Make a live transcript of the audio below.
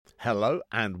Hello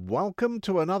and welcome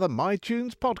to another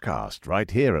MyTunes podcast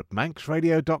right here at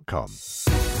manxradio.com.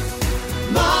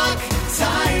 Mark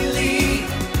Tiley,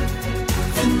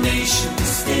 the nation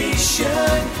station,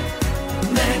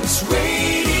 Manx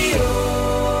Radio.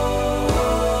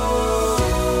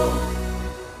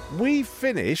 We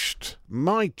finished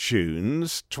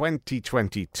MyTunes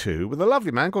 2022 with a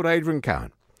lovely man called Adrian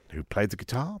Cowan, who plays the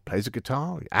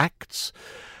guitar, he acts.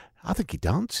 I think he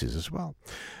dances as well.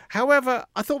 However,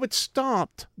 I thought we'd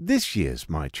start this year's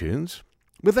MyTunes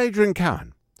with Adrian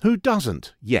Cowan, who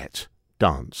doesn't yet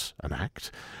dance and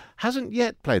act, hasn't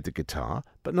yet played the guitar,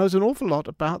 but knows an awful lot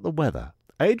about the weather.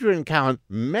 Adrian Cowan,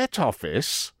 Met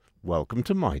Office, welcome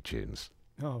to MyTunes.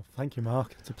 Oh, thank you,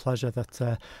 Mark. It's a pleasure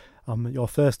that I'm your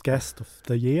first guest of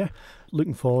the year.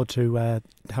 Looking forward to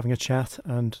having a chat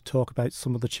and talk about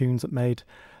some of the tunes that made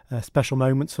special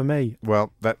moments for me.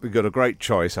 Well, we've got a great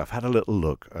choice. I've had a little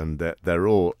look, and they're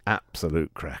all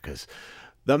absolute crackers.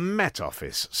 The Met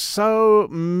Office. So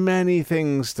many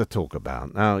things to talk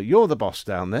about. Now, you're the boss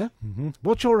down there. Mm-hmm.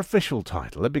 What's your official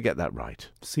title? Let me get that right.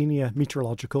 Senior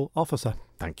Meteorological Officer.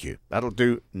 Thank you. That'll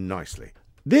do nicely.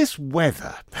 This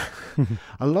weather,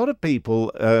 a lot of people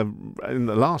in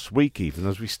the last week, even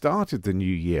as we started the new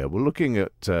year, were looking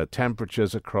at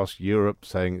temperatures across Europe,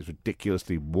 saying it's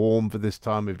ridiculously warm for this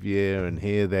time of year, and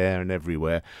here, there, and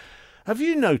everywhere. Have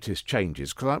you noticed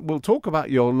changes? Because we'll talk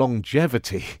about your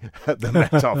longevity at the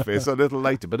Met Office a little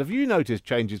later, but have you noticed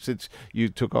changes since you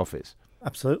took office?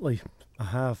 Absolutely. I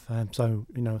have.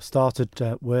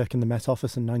 Started work in the Met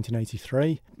Office in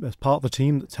 1983 as part of the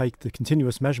team that take the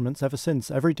continuous measurements ever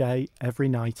since, every day, every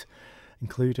night,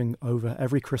 including over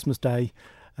every Christmas day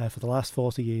for the last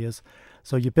 40 years.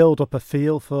 So you build up a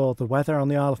feel for the weather on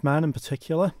the Isle of Man in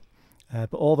particular,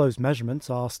 but all those measurements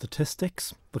are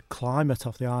statistics, the climate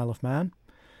of the Isle of Man,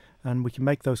 and we can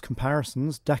make those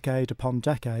comparisons decade upon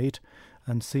decade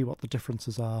and see what the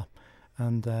differences are.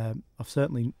 And I've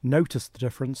certainly noticed the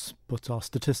difference, but our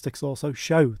statistics also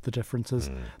show the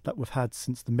differences that we've had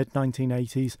since the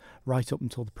mid-1980s right up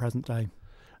until the present day.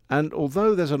 And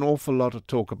although there's an awful lot of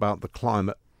talk about the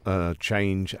climate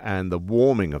change and the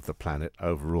warming of the planet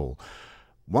overall,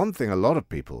 one thing a lot of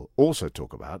people also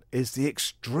talk about is the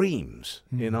extremes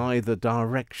in either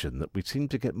direction, that we seem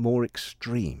to get more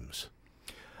extremes.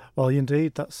 Well,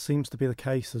 indeed, that seems to be the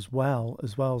case as well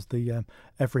as the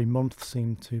every month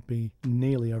seemed to be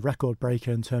nearly a record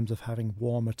breaker in terms of having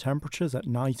warmer temperatures at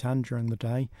night and during the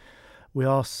day. We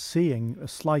are seeing a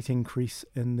slight increase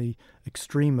in the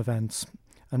extreme events,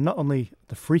 and not only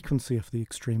the frequency of the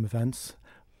extreme events,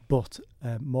 but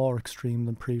more extreme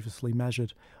than previously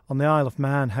measured. On the Isle of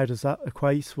Man, how does that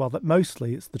equate? Well, that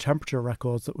mostly it's the temperature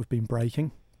records that we've been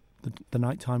breaking. The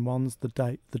nighttime ones,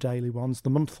 the daily ones, the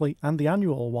monthly and the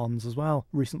annual ones as well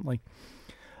recently.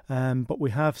 But we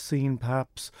have seen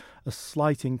perhaps a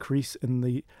slight increase in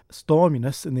the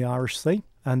storminess in the Irish Sea,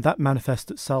 and that manifests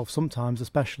itself sometimes,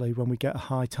 especially when we get a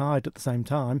high tide at the same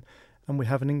time, and we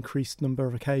have an increased number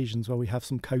of occasions where we have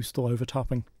some coastal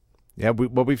overtopping. Yeah,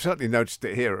 we've certainly noticed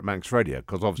it here at Manx Radio,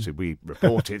 because obviously we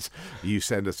report it, you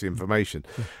send us the information,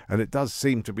 and it does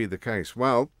seem to be the case.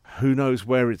 Well, who knows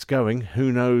where it's going?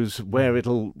 Who knows where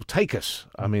it'll take us?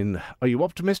 I mean, are you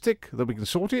optimistic that we can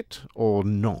sort it or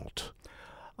not?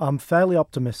 I'm fairly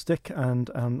optimistic, and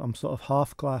I'm sort of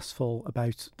half glass full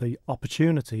about the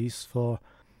opportunities for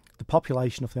the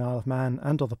population of the Isle of Man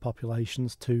and other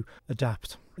populations to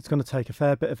adapt. It's going to take a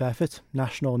fair bit of effort,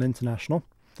 national and international.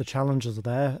 The challenges are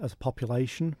there as a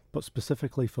population, but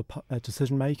specifically for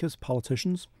decision makers,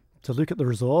 politicians, to look at the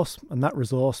resource, and that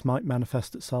resource might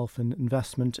manifest itself in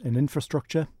investment in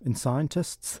infrastructure, in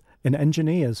scientists, in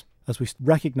engineers, as we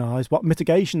recognise what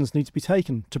mitigations need to be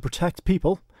taken to protect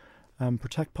people,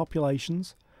 protect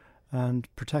populations,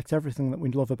 and protect everything that we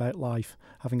love about life,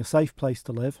 having a safe place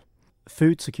to live,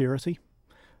 food security,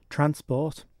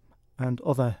 transport, and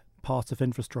other parts of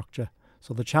infrastructure.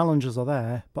 So the challenges are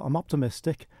there, but I'm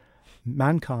optimistic.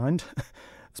 Mankind,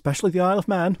 especially the Isle of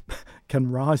Man, can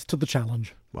rise to the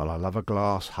challenge. Well, I love a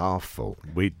glass half full.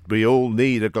 We all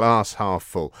need a glass half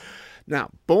full. Now,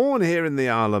 born here in the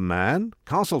Isle of Man,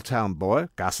 Castletown boy,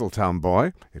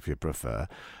 if you prefer.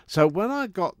 So when I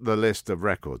got the list of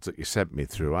records that you sent me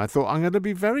through, I thought I'm going to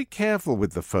be very careful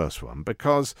with the first one,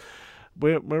 because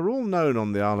we're all known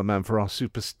on the Isle of Man for our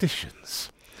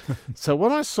superstitions. So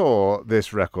when I saw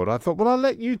this record, I thought, well, I'll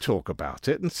let you talk about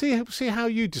it and see how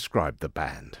you describe the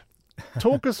band.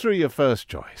 Talk us through your first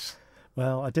choice.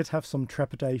 Well, I did have some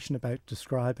trepidation about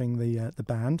describing the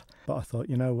band, but I thought,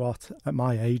 you know what, at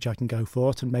my age I can go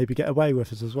for it and maybe get away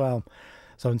with it as well.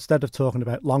 So instead of talking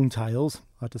about long tails,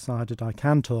 I decided I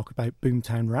can talk about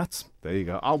Boomtown Rats. There you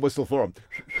go. I'll whistle for them.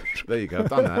 There you go,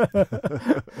 done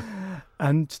that.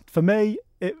 And for me,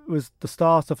 it was the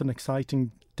start of an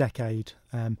exciting decade.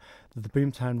 The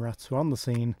Boomtown Rats were on the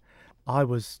scene. I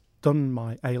was done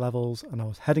my A-levels and I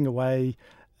was heading away,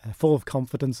 full of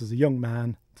confidence as a young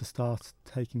man, to start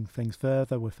taking things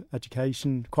further with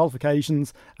education,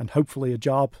 qualifications, and hopefully a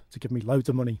job to give me loads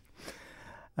of money.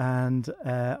 And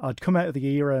I'd come out of the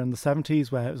era in the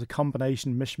 70s where it was a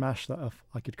combination mishmash that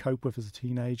I could cope with as a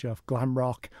teenager of glam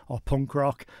rock or punk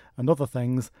rock and other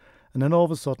things. And then all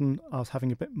of a sudden I was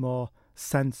having a bit more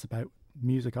sense about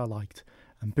music I liked.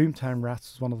 And Boomtown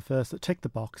Rats was one of the first that ticked the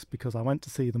box because I went to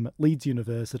see them at Leeds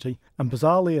University. And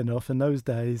bizarrely enough, in those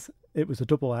days, it was a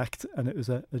double act and it was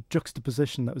a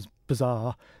juxtaposition that was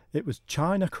bizarre. It was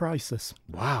China Crisis.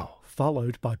 Wow.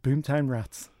 Followed by Boomtown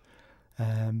Rats.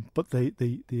 But the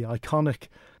iconic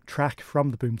track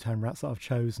from the Boomtown Rats that I've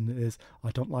chosen is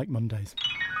I Don't Like Mondays.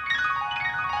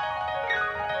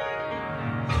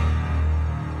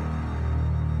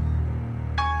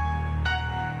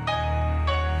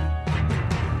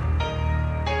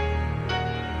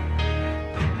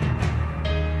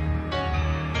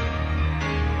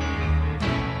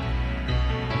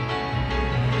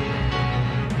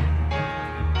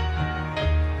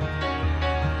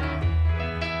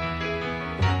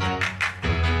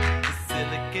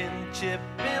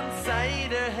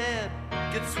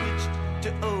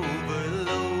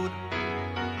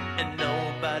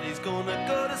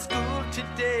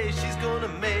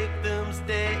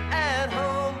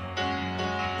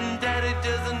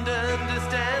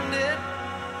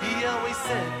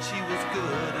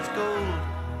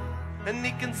 And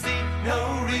he can see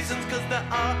no reasons, cause there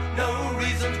are no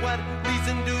reasons. What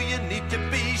reason do you need to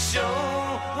be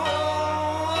shown?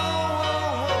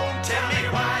 Tell me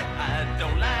why I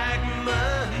don't like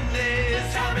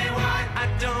Mondays. Tell me why I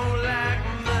don't like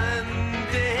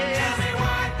Mondays. Tell me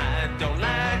why I don't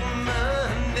like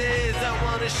Mondays. I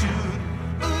wanna shoot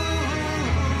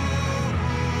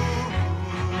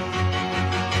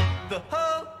the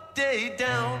whole day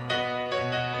down.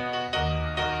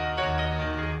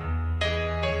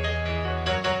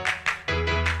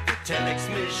 Telex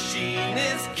machine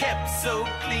is kept so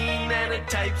clean and it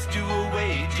types to a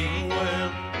waging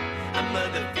world. A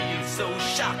mother feels so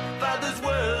shocked, father's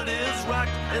world is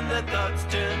rocked, and their thoughts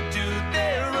turn to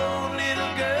their own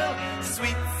little girl.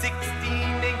 Sweet 16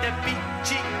 ain't that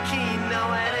peachy keen.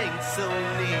 Now it ain't so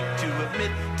neat to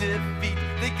admit defeat.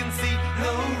 They can see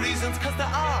no reasons, cause there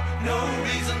are no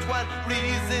reasons. What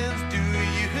reasons do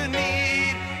you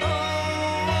need?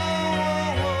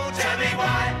 Tell me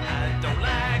why I don't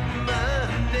like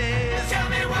Mondays. Tell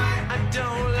me why I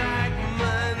don't like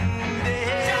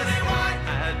Mondays. Tell me why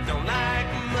I don't like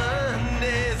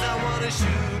Mondays. I wanna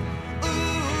shoot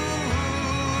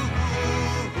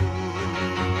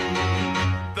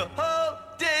the whole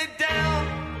day down,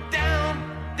 down,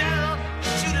 down.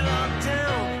 Shoot it all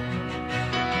down.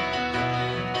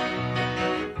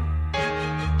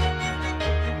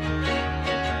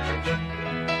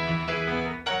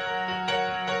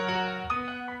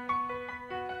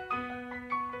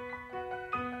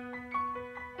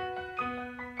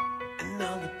 And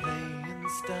now the playing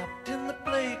stopped in the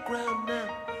playground now.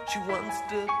 She wants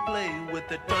to play with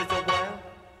the toys a while.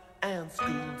 And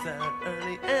school's out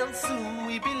early and soon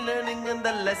we be learning. And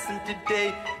the lesson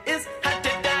today is how to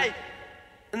die.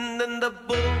 And then the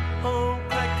bullhorn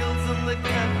crackles and the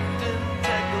captain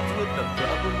tackles with the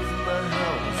problems in the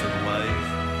house and wife.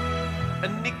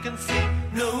 And he can see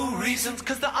no reasons,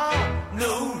 cause there are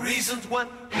no reasons. What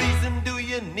reason do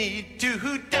you need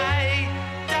to die?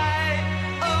 Die,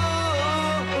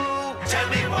 oh, tell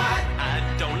me why I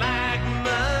don't like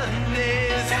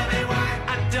Mondays. Tell me why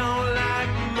I don't like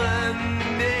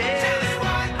Mondays. Tell me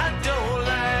why I don't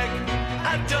like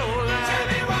Tell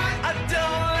me why I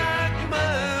don't like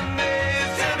Mondays.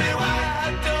 Tell me why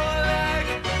I don't like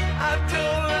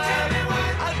Tell me why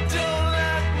I don't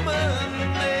like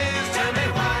Mondays. Tell me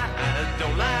why I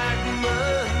don't like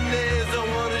Mondays. I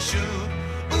wanna shoot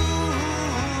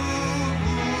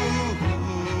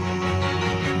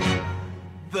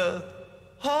the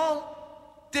whole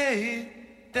day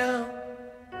down.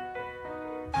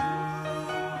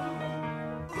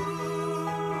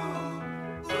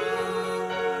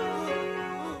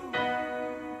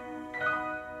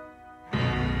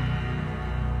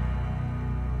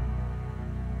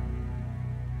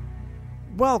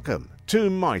 Welcome to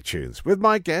My Tunes with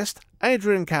my guest,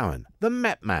 Adrian Cowan, the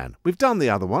Met Man. We've done the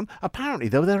other one. Apparently,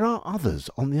 though, there are others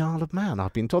on the Isle of Man.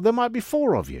 I've been told there might be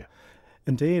 4 of you.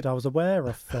 Indeed, I was aware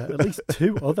of at least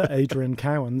 2 other Adrian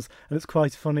Cowans, and it's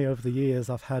quite funny over the years.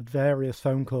 I've had various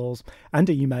phone calls and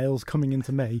emails coming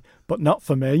into me, but not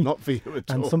for me. Not for you at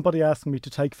all. And somebody asking me to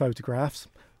take photographs.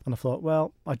 And I thought,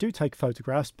 well, I do take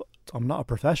photographs, but I'm not a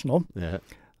professional. Yeah.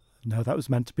 No, that was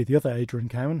meant to be the other Adrian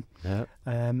Cowan. Yeah.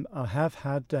 I have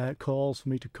had calls for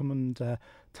me to come and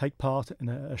take part in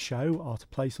a show or to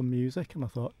play some music, and I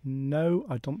thought, no,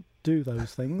 I don't do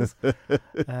those things.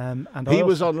 And He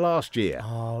was on last year.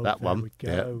 Oh, that there one. we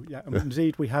go. Yeah.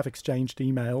 Indeed, we have exchanged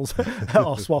emails,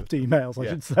 or swapped emails, I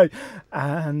should say.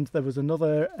 And there was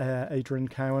another Adrian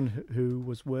Cowan who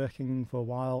was working for a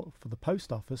while for the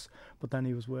post office, but then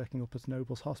he was working up at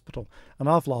Nobles Hospital. And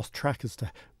I've lost track as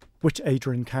to which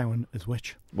Adrian Cowan is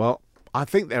which. Well, I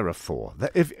think there are 4.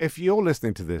 If you're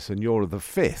listening to this and you're the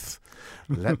 5th,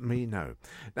 let me know.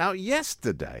 Now,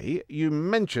 yesterday you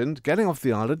mentioned getting off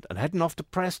the island and heading off to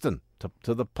Preston,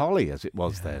 to the Polly, as it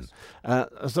was then.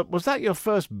 So was that your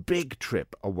first big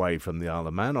trip away from the Isle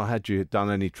of Man, or had you done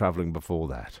any travelling before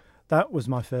that? That was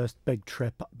my first big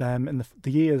trip. In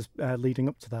the years leading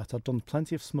up to that, I'd done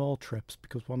plenty of small trips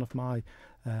because one of my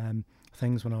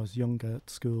things when I was younger at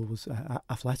school was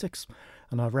athletics,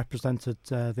 and I represented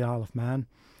the Isle of Man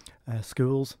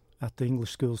schools at the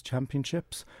English Schools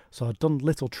Championships. So I'd done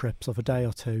little trips of a day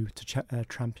or two to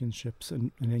championships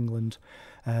in England.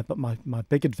 But my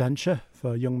big adventure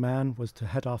for a young man was to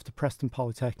head off to Preston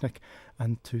Polytechnic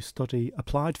and to study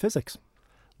applied physics.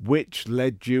 Which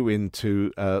led you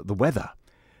into the weather.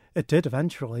 It did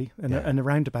eventually, in a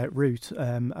roundabout route.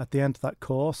 At the end of that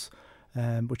course,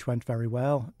 which went very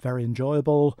well, very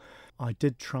enjoyable, I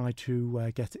did try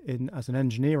to get in as an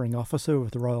engineering officer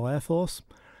with the Royal Air Force.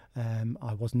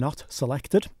 I was not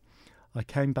selected. I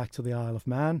came back to the Isle of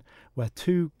Man, where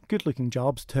 2 good-looking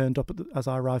jobs turned up as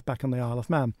I arrived back on the Isle of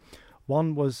Man.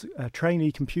 One was a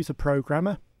trainee computer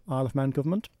programmer, Isle of Man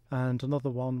government, and another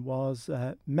one was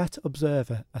Met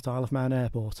Observer at Isle of Man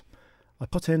Airport. I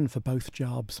put in for both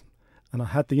jobs, and I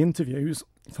had the interviews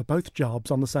for both jobs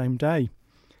on the same day.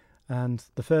 And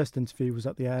the first interview was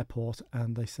at the airport,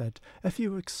 and they said, if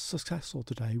you were successful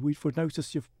today, we've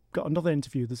noticed you've got another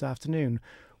interview this afternoon.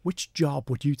 Which job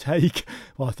would you take?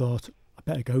 Well, I thought, I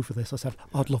better go for this. I said,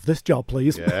 I'd love this job,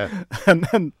 please. Yeah. And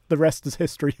then the rest is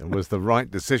history. It was the right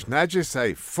decision. As you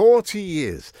say, 40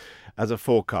 years as a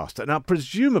forecaster. Now,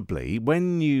 presumably,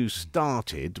 when you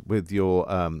started with your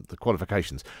the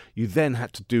qualifications, you then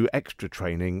had to do extra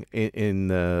training in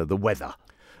the weather.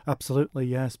 Absolutely,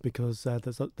 yes, because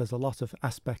there's a lot of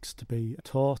aspects to be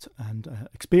taught and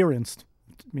experienced.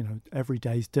 You know, every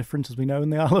day's different, as we know,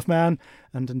 in the Isle of Man,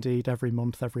 and indeed every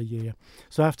month, every year.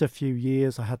 So after a few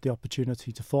years, I had the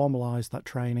opportunity to formalise that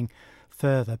training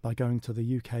further by going to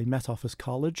the UK Met Office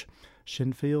College,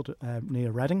 Shinfield,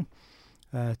 near Reading,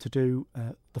 to do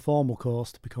the formal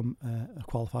course to become a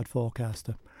qualified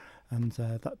forecaster. And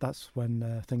that's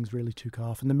when things really took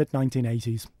off in the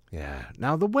mid-1980s. Yeah.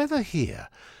 Now, the weather here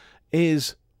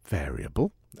is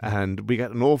variable, and we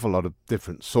get an awful lot of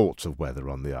different sorts of weather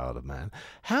on the Isle of Man.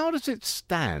 How does it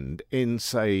stand in,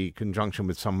 say, conjunction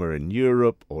with somewhere in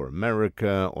Europe or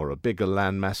America or a bigger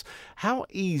landmass? How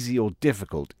easy or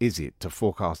difficult is it to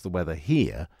forecast the weather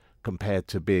here compared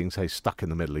to being, say, stuck in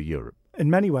the middle of Europe? In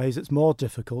many ways, it's more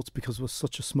difficult because we're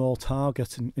such a small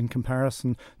target in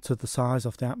comparison to the size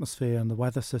of the atmosphere and the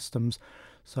weather systems.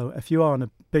 So if you are in a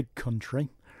big country,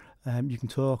 you can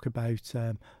talk about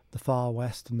the far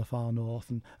west and the far north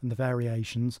and the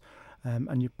variations,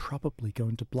 and you're probably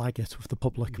going to blag it with the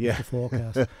public with the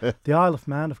forecast. The Isle of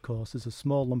Man, of course, is a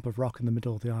small lump of rock in the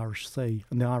middle of the Irish Sea,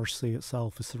 and the Irish Sea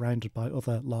itself is surrounded by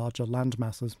other larger land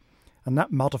masses. And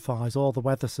that modifies all the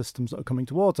weather systems that are coming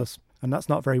towards us. And that's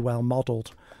not very well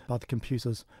modelled by the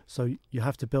computers. So you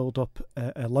have to build up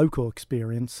a local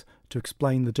experience to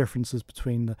explain the differences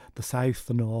between the south,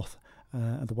 the north,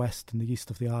 the west and the east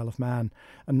of the Isle of Man.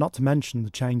 And not to mention the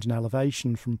change in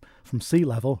elevation from sea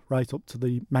level right up to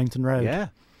the mountain road. Yeah,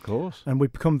 of course. And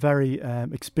we've become very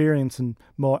experienced and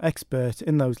more expert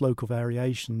in those local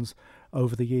variations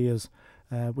over the years.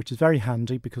 Which is very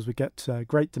handy because we get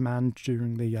great demand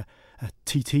during the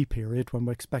TT period when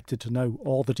we're expected to know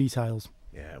all the details.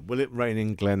 Yeah, will it rain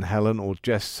in Glen Helen or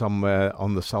just somewhere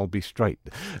on the Sulby Strait?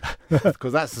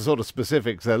 Because that's the sort of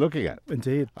specifics they're looking at.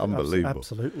 Indeed. Unbelievable.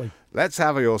 Absolutely. Let's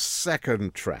have your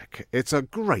second track. It's a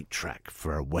great track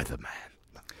for a weatherman.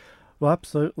 Well,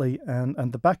 absolutely.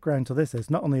 And the background to this is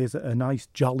not only is it a nice,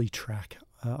 jolly track,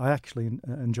 I actually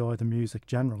enjoy the music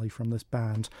generally from this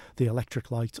band, the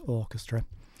Electric Light Orchestra.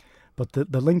 But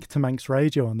the link to Manx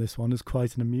Radio on this one is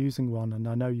quite an amusing one. And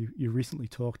I know you recently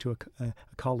talked to a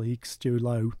colleague, Stu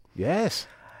Lowe. Yes.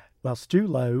 Well, Stu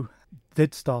Lowe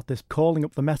did start this calling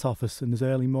up the Met Office in his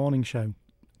early morning show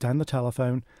down the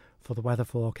telephone for the weather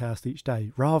forecast each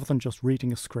day, rather than just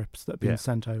reading a script that had been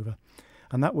sent over.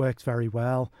 And that worked very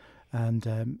well and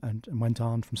went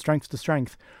on from strength to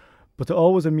strength. But it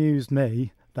always amused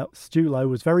me that Stu Lowe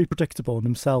was very predictable in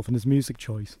himself and his music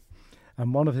choice.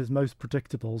 And one of his most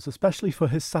predictables, especially for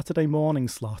his Saturday morning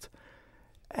slot,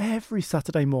 every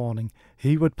Saturday morning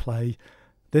he would play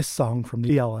this song from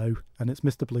the ELO, and it's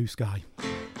Mr. Blue Sky.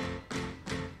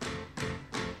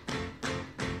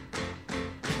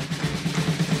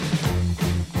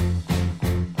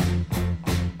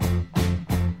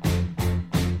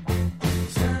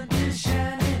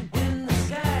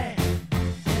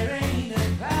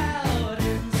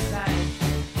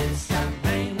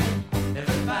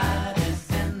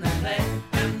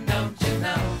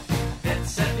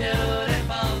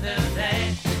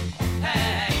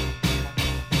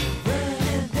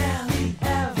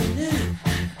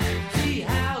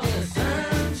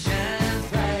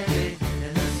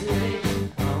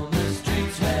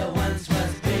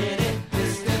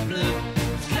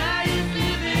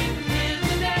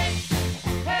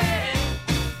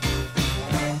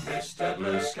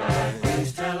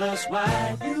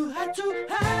 Why you had to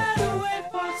hide away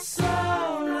for so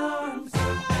long?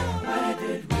 Where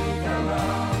did we go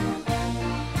wrong?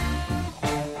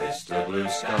 Mr. Blue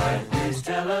Sky, please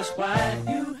tell us why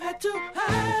you had to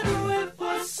hide away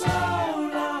for so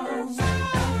long.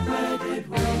 Where did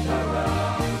we go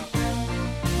wrong?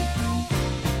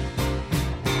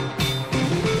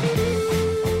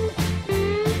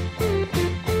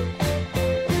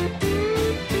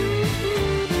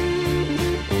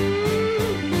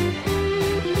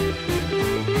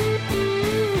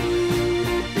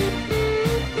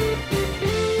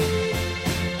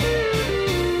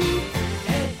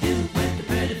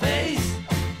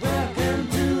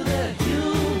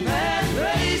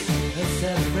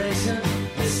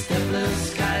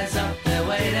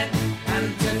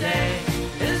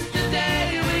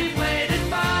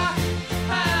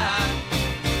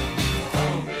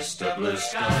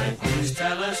 Sky, please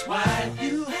tell us why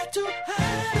you had to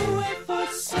hide away for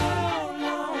so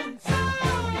long.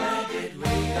 Where did we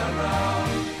go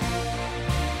wrong?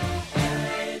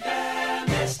 Hey there,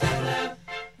 Mr.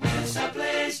 Blue, it's a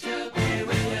place to be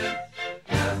with you.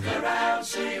 Look around,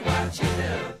 see what you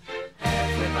do.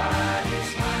 Everybody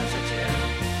smiles at you.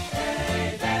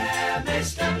 Hey there,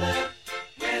 Mr. Blue,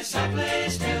 it's a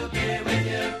place to be with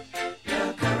you.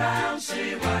 Look around,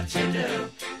 see what you do.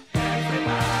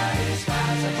 Everybody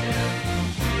smiles at you.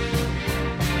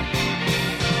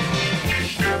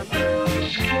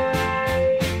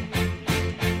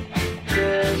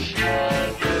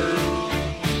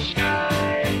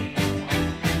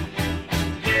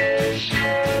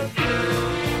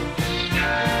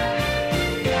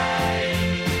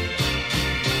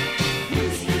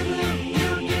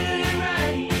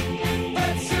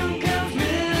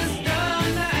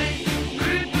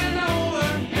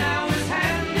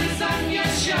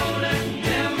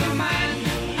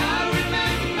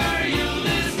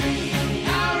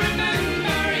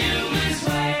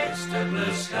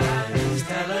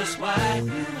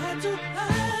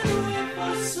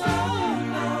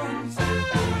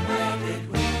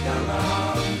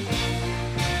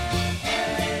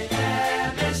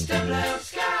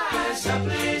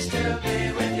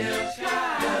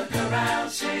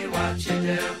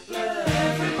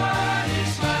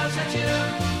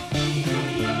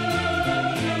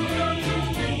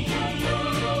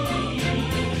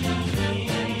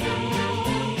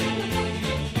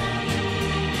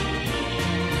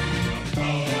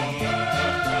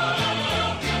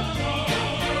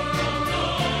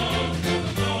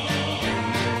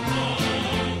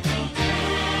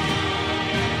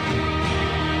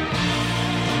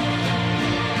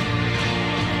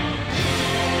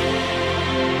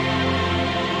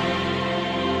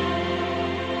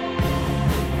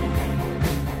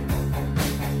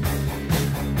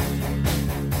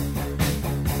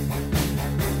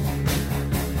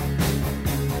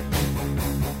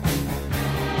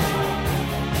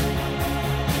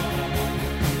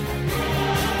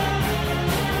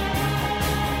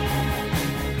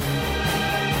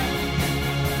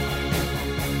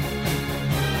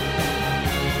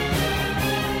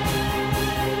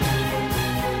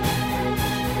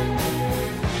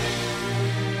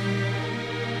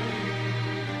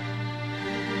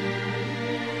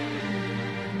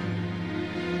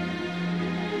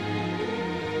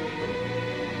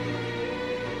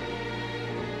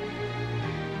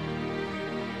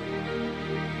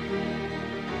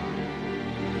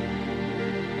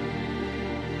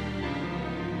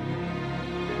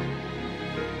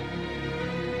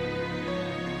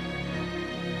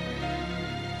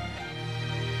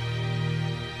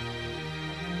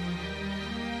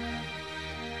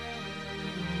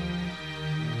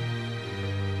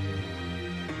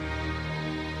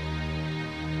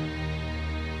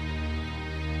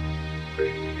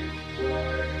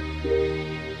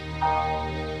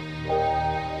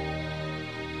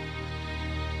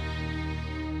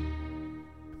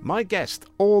 My guest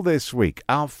all this week,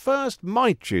 our first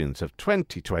My Tunes of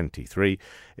 2023,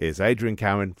 is Adrian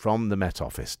Cowan from the Met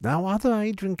Office. Now, other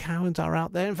Adrian Cowans are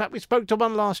out there. In fact, we spoke to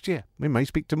one last year. We may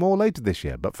speak to more later this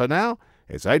year. But for now,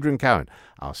 it's Adrian Cowan,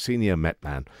 our senior Met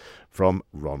man from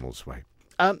Ronaldsway.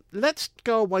 Let's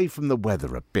go away from the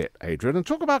weather a bit, Adrian, and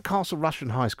talk about Castle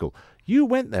Rushen High School. You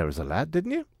went there as a lad,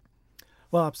 didn't you?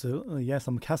 Well, absolutely, yes.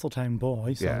 I'm a Castletown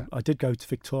boy, so Yeah. I did go to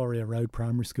Victoria Road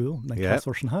Primary School, and then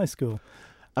Castle Rushen High School.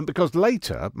 And because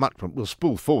later, we'll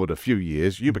spool forward a few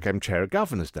years, you became chair of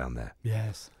governors down there.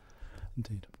 Yes,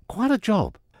 indeed. Quite a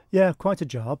job. Yeah, quite a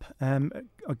job. I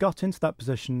got into that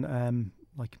position,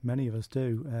 like many of us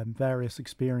do, various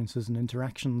experiences and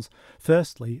interactions.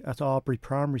 Firstly, at Arbury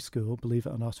Primary School, believe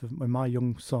it or not, when my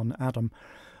young son, Adam,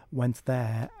 went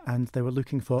there, and they were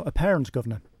looking for a parent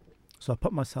governor. So I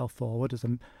put myself forward as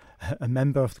a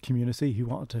member of the community who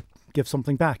wanted to give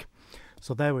something back.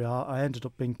 So there we are. I ended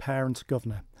up being parent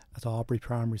governor at Arbury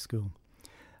Primary School.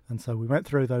 And so we went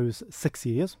through those 6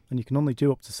 years, and you can only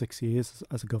do up to 6 years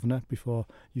as a governor before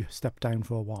you step down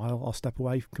for a while or step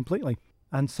away completely.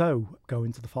 And so go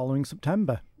into the following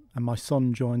September, and my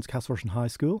son joins Castle Rushen High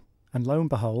School, and lo and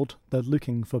behold, they're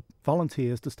looking for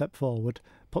volunteers to step forward,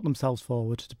 put themselves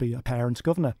forward to be a parent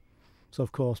governor. So,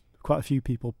 of course, quite a few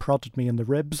people prodded me in the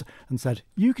ribs and said,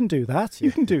 you can do that,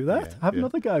 have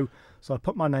another go. So I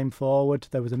put my name forward,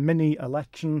 there was a mini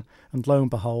election, and lo and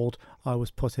behold, I was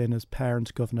put in as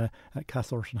parent governor at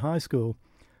Castle Rushen High School.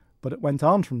 But it went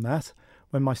on from that.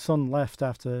 When my son left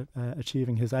after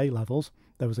achieving his A-levels,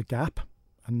 there was a gap,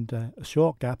 and a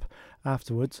short gap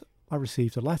afterwards, I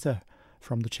received a letter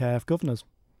from the chair of governors.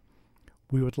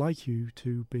 We would like you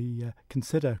to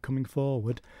consider coming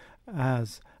forward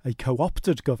as a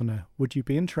co-opted governor. Would you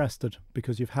be interested?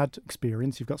 Because you've had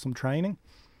experience, you've got some training.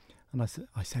 And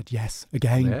I said yes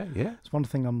again. Yeah. It's one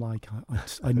thing I'm like,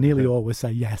 I nearly always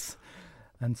say yes.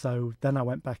 And so then I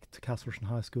went back to Castle Rushen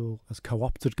High School as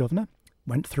co-opted governor,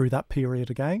 went through that period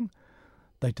again.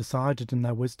 They decided in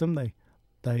their wisdom,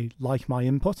 they like my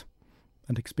input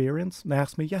and experience. And they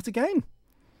asked me yet again.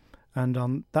 And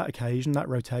on that occasion, that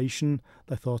rotation,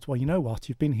 they thought, well, you know what?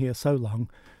 You've been here so long.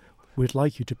 We'd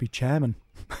like you to be chairman.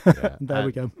 Yeah. There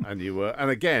we go. And you were, and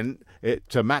again,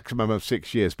 it's a maximum of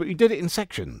 6 years, but you did it in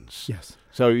sections. Yes.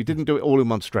 So you didn't do it all in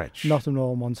one stretch. Not in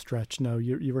all one stretch, no.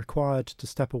 You're required to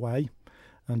step away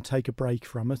and take a break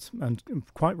from it, and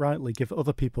quite rightly give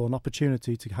other people an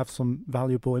opportunity to have some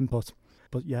valuable input.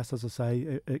 But yes, as I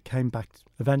say, it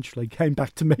eventually came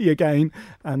back to me again,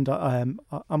 and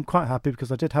I'm quite happy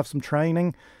because I did have some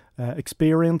training,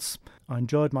 experience. I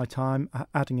enjoyed my time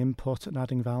adding input and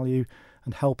adding value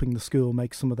and helping the school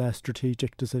make some of their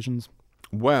strategic decisions.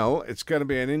 Well, it's going to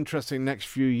be an interesting next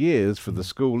few years for the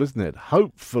school, isn't it?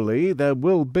 Hopefully there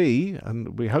will be,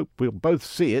 and we hope we'll both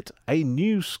see it, a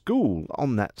new school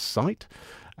on that site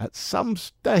at some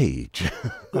stage.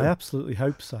 I absolutely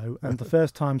hope so. And the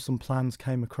first time some plans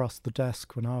came across the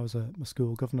desk when I was a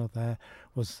school governor there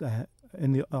was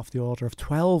off the order of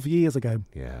 12 years ago.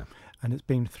 Yeah. And it's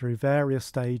been through various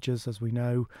stages, as we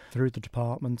know, through the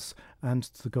departments and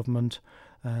the government.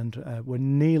 And we're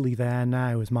nearly there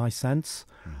now, is my sense.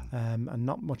 And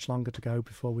not much longer to go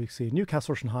before we see a new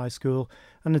Castle Rushen High School.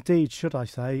 And indeed, should I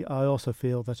say, I also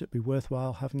feel that it'd be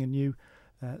worthwhile having a new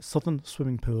southern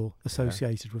swimming pool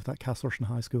associated with that Castle Rushen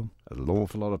High School. An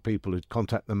awful lot of people who'd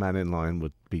contact the man in line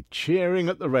would be cheering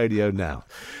at the radio now.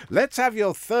 Let's have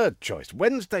your third choice,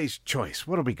 Wednesday's choice.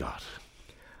 What have we got?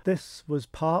 This was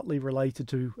partly related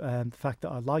to the fact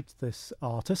that I liked this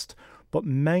artist, but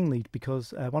mainly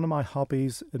because one of my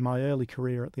hobbies in my early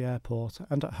career at the airport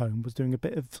and at home was doing a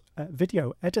bit of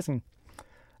video editing.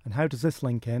 And how does this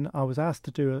link in? I was asked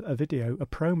to do a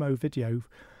promo video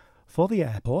for the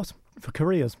airport for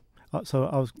careers. So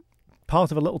I was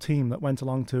part of a little team that went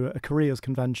along to a careers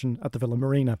convention at the Villa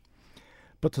Marina.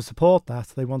 But to support that,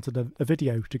 they wanted a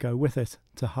video to go with it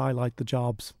to highlight the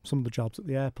jobs, some of the jobs at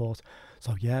the airport.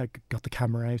 So yeah, got the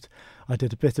camera out. I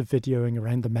did a bit of videoing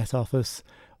around the Met Office,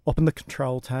 up in the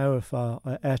control tower of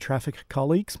our air traffic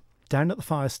colleagues, down at the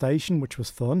fire station, which was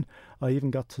fun. I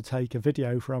even got to take a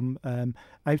video from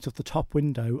out of the top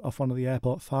window of one of the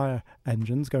airport fire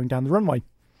engines going down the runway.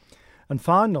 And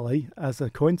finally, as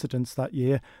a coincidence that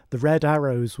year, the Red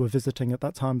Arrows were visiting at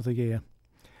that time of the year.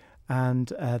 And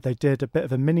they did a bit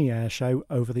of a mini air show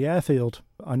over the airfield.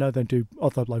 I know they do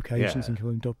other locations,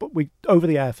 including Dublin, but over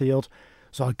the airfield.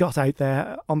 So I got out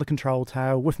there on the control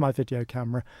tower with my video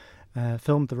camera,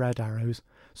 filmed the Red Arrows.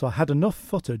 So I had enough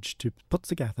footage to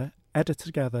edit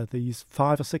together these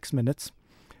 5 or 6 minutes.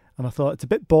 And I thought it's a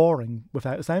bit boring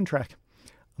without a soundtrack.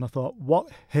 And I thought, what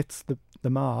hits the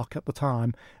mark at the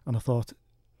time? And I thought,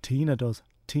 Tina does.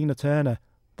 Tina Turner,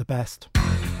 The Best.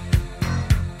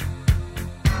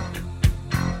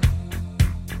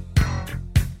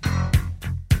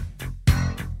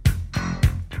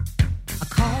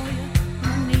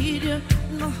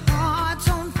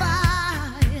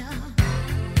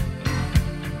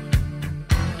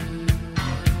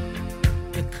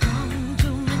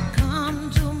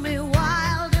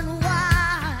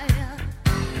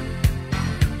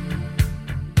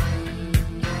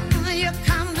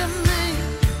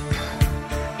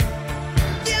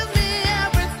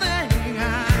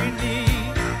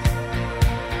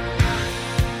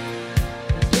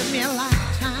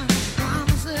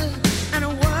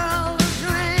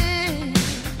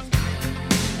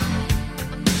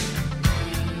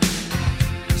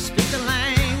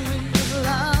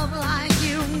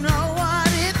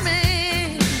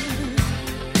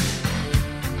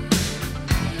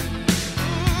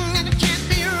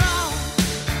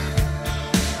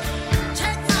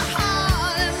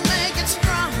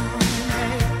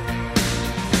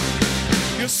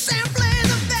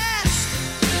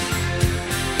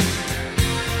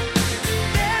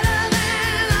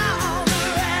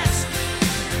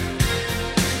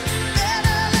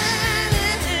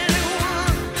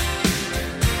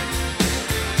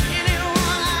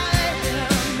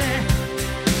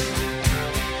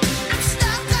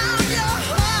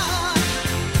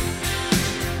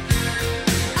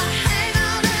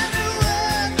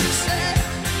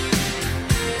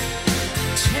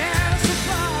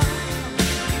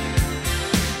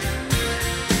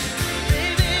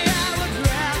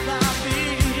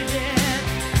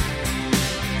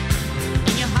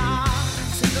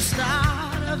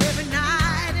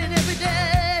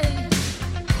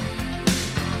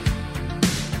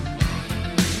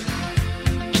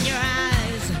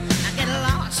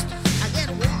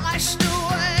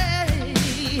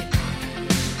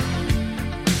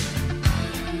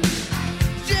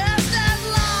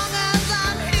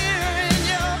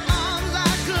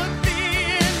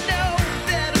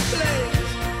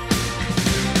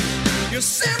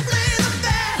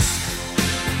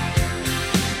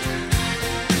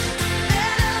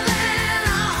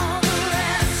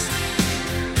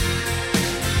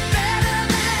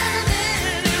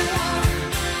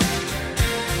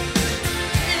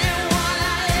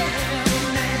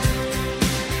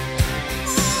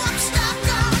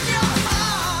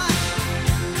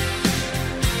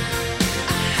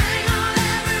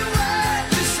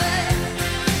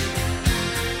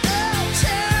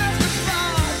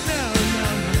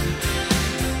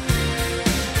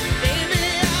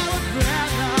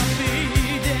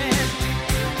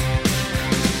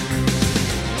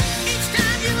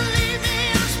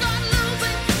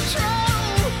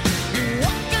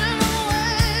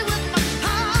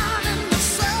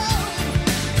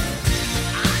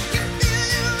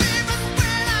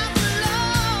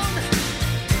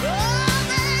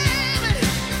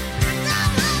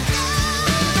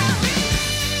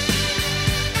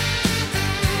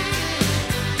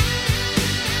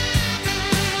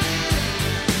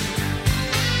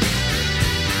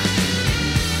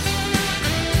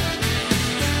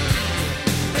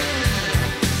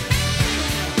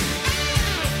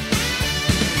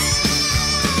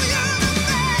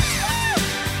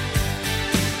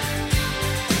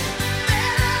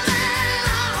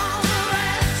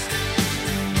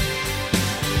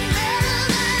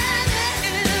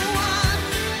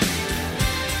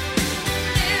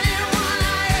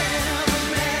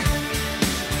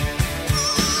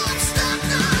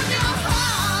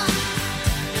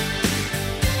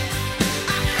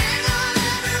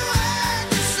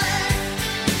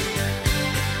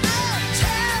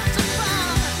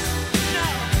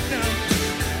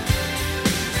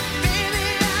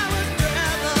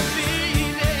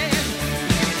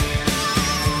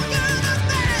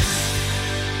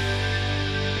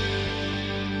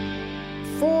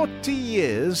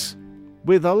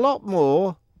 With a lot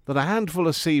more than a handful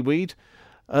of seaweed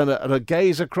and a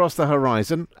gaze across the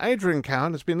horizon, Adrian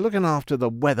Cowan has been looking after the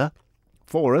weather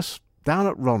for us down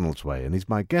at Ronaldsway, and he's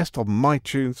my guest on My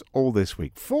Tunes all this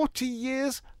week. 40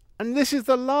 years, and this is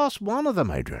the last one of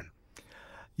them, Adrian.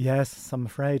 Yes, I'm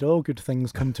afraid all good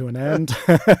things come to an end.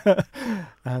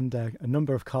 And a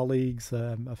number of colleagues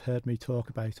have heard me talk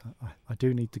about I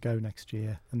do need to go next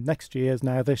year. And next year is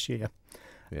now this year.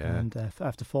 Yeah. And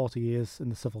after 40 years in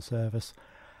the civil service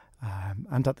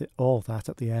and all that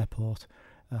at the airport,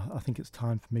 I think it's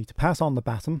time for me to pass on the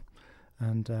baton,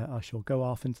 and I shall go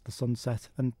off into the sunset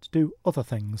and do other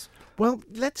things. Well,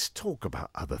 let's talk about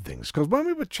other things, because when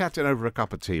we were chatting over a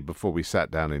cup of tea before we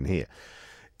sat down in here,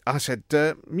 I said,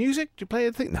 music, do you play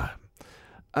anything? No.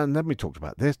 And then we talked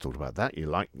about this, talked about that. You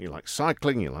like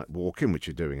cycling, you like walking, which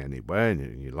you're doing anyway,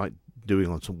 and you like doing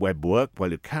on some web work.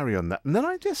 Well, you carry on that. And then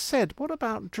I just said, what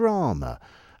about drama?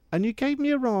 And you gave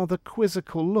me a rather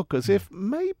quizzical look, as if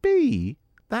maybe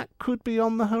that could be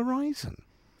on the horizon.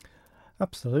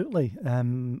 Absolutely.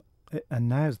 And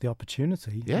now's the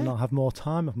opportunity. Yeah. And I'll have more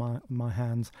time on my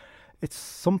hands. It's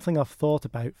something I've thought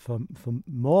about for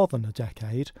more than a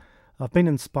decade. I've been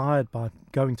inspired by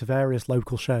going to various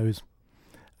local shows,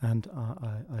 and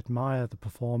I admire the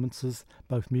performances,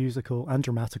 both musical and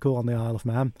dramatical, on the Isle of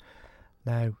Man.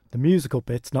 Now, the musical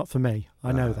bit's not for me,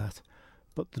 I know that.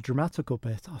 But the dramatical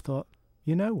bit, I thought,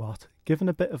 you know what? Given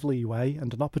a bit of leeway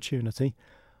and an opportunity,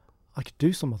 I could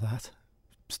do some of that.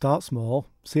 Start small,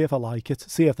 see if I like it,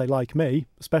 see if they like me,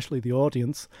 especially the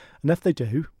audience, and if they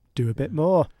do a bit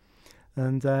more.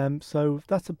 And so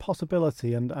that's a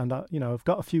possibility, and I've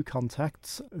got a few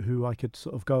contacts who I could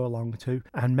sort of go along to,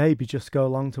 and maybe just go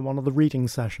along to one of the reading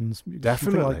sessions.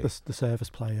 Definitely. Something like the Service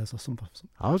Players or something.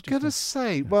 I was going to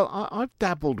say, well, I've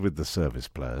dabbled with the Service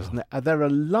Players, and they're a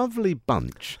lovely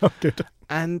bunch. Oh, good.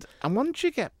 And once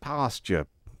you get past your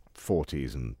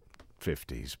 40s and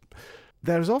 50s,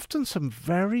 there's often some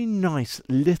very nice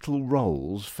little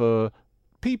roles for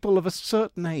people of a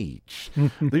certain age.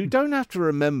 You don't have to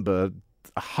remember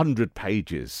 100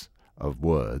 pages of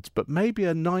words, but maybe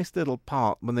a nice little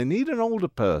part when they need an older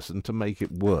person to make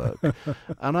it work.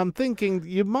 And I'm thinking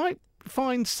you might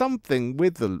find something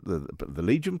with the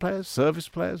Legion Players, Service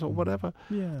Players, or whatever.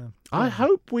 Yeah. I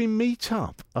hope we meet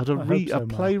up at a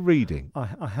play reading.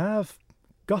 I have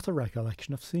got a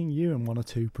recollection of seeing you in one or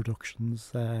two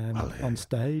productions on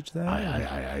stage there.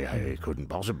 I couldn't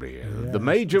possibly. The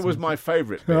Major was my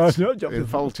favourite bit in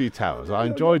Fawlty Towers. I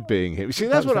enjoyed being here. See,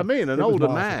 that's what I mean, an older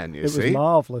man, you see. It was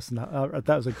marvellous. And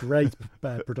that was a great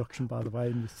production, by the way,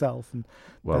 and yourself. And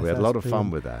well, Beth we had a lot of Espy, fun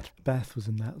with that. Beth was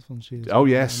in that when she was. Oh,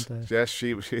 yes. And, yes,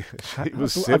 she was I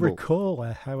Sybil. recall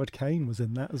Howard Kane was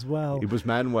in that as well. It was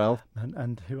Manuel.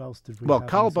 And who else did we Well, have?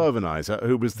 Carl Bovenizer,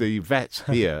 who was the vet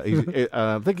here.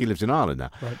 I think he lives in Ireland now.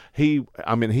 Right.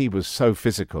 He was so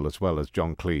physical as well as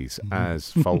John Cleese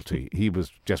as Fawlty. He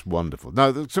was just wonderful.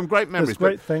 No, there's some great memories. There's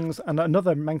great things. And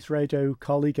another Manx Radio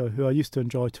colleague who I used to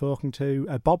enjoy talking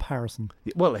to, Bob Harrison.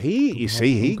 Well, he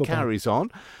carries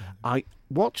on. I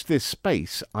watch this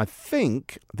space. I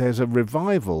think there's a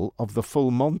revival of the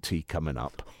Full Monty coming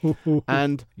up.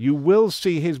 And you will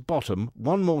see his bottom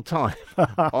one more time.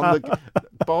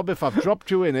 Bob, if I've dropped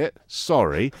you in it,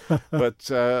 sorry. But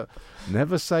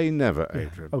never say never,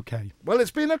 Adrian. Okay. Well,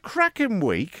 it's been a cracking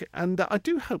week, and I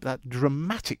do hope that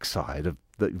dramatic side of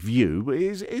the View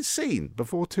is seen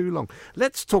before too long.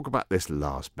 Let's talk about this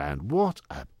last band. What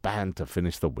a band to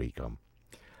finish the week on.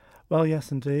 Well,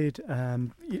 yes, indeed.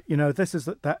 This is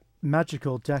that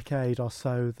magical decade or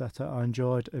so that I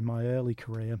enjoyed in my early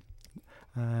career,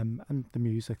 and the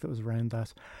music that was around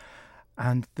that.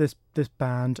 And this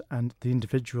band and the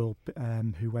individual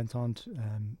who went on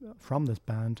from this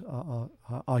band are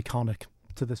iconic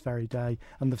to this very day,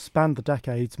 and they've spanned the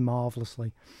decades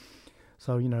marvellously.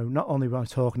 So, not only were I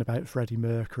talking about Freddie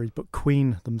Mercury, but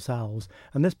Queen themselves.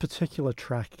 And this particular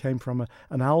track came from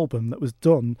an album that was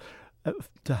done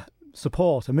to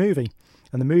support a movie.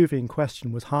 And the movie in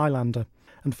question was Highlander.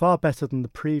 And far better than the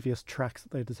previous tracks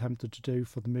that they'd attempted to do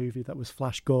for the movie that was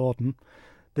Flash Gordon,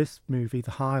 this movie,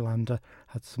 The Highlander,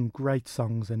 had some great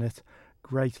songs in it,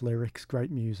 great lyrics,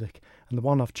 great music, and the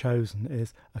one I've chosen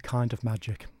is A Kind of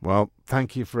Magic. Well,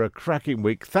 thank you for a cracking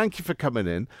week. Thank you for coming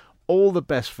in. All the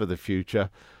best for the future,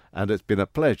 and it's been a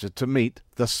pleasure to meet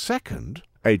the second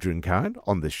Adrian Cowan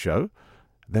on this show.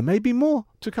 There may be more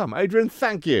to come. Adrian,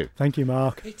 thank you. Thank you,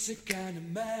 Mark. It's a kind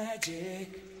of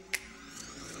magic.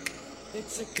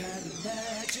 It's a kind of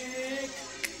magic.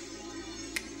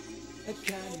 A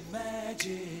kind of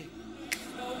magic.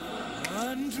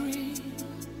 One dream,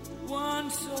 one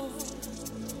soul,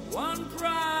 one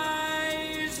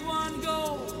prize, one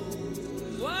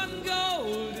golden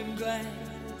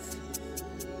glance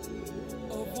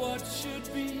of what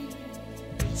should be.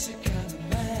 It's a kind of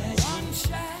magic. One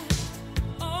shaft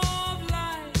of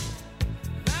light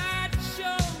that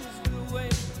shows the way.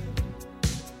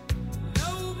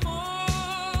 No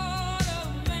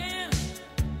mortal man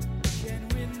can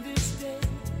win this day.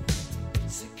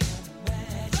 It's a kind of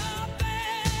magic. The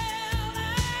bell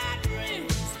that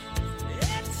rings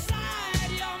inside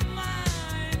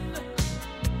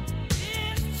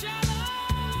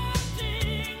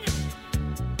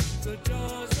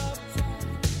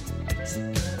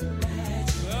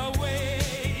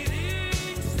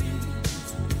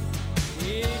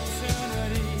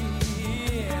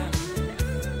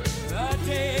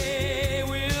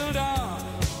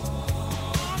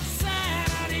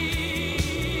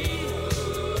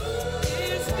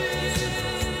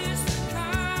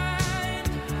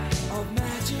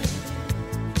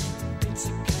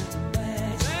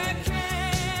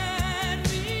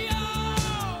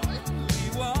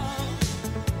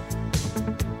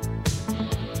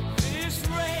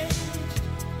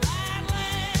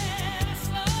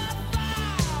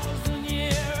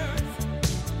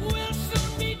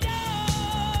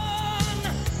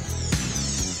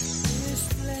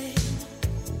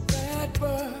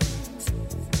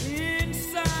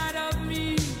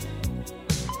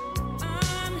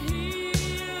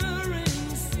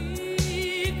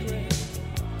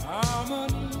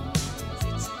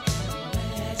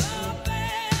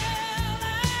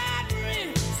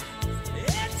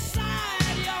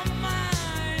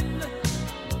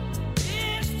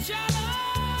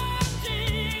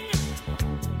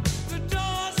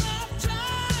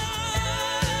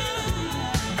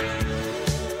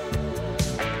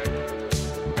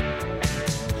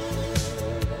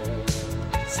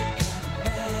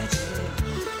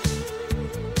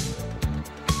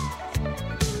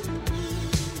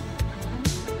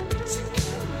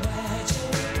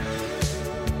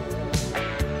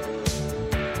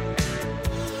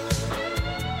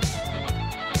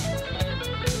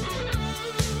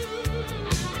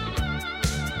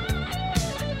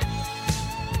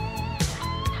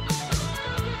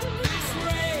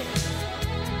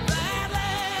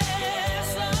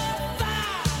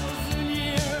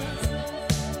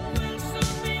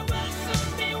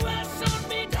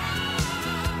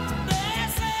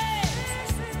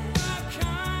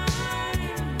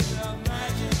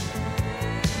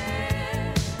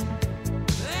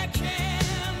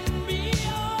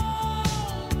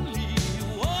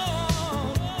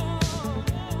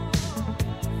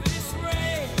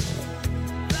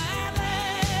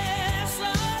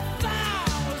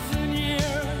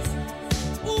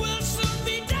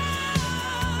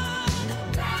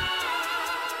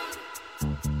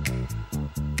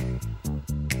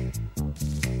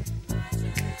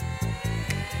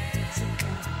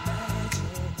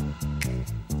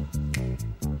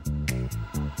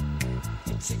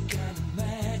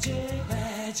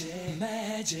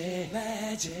Magic,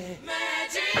 magic,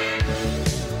 magic.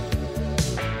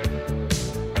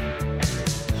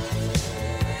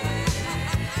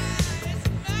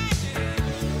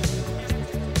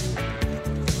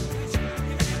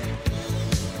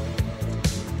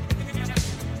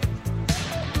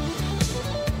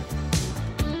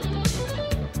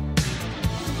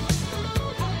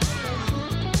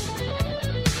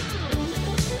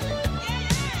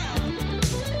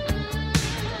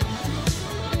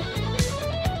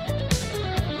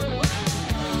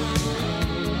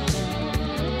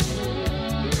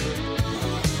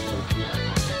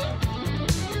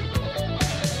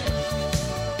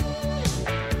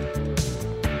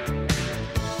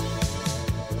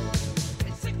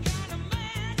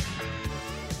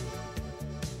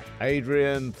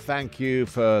 Adrian, thank you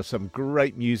for some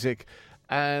great music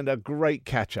and a great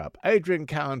catch-up. Adrian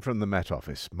Cowan from the Met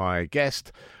Office, my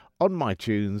guest on My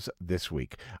Tunes this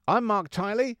week. I'm Mark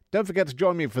Tiley. Don't forget to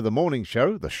join me for the morning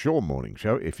show, the Shaw Morning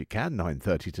Show, if you can,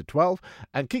 9:30 to 12.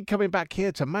 And keep coming back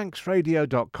here to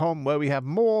manxradio.com, where we have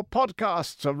more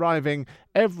podcasts arriving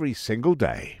every single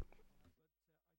day.